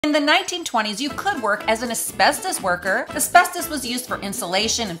In the 1920s, you could work as an asbestos worker. Asbestos was used for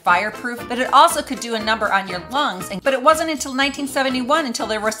insulation and fireproof, but it also could do a number on your lungs. But it wasn't until 1971 until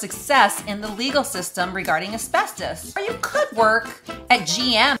there was success in the legal system regarding asbestos. Or you could work at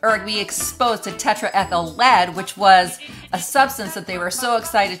GM or be exposed to tetraethyl lead, which was a substance that they were so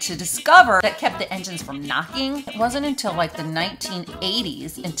excited to discover that kept the engines from knocking. It wasn't until like the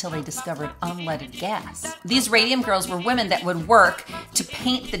 1980s until they discovered unleaded gas. These radium girls were women that would work to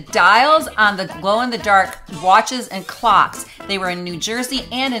paint the dials on the glow-in-the-dark watches and clocks. They were in New Jersey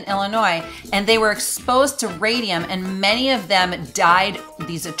and in Illinois, and they were exposed to radium, and many of them died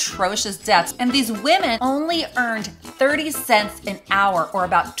these atrocious deaths. And these women only earned 30 cents an hour, or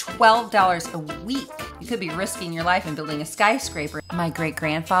about $12 a week. You could be risking your life in building a skyscraper. My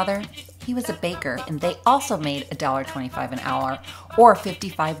great-grandfather, he was a baker, and they also made $1.25 an hour, or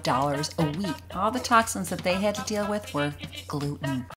 $55 a week. All the toxins that they had to deal with were gluten.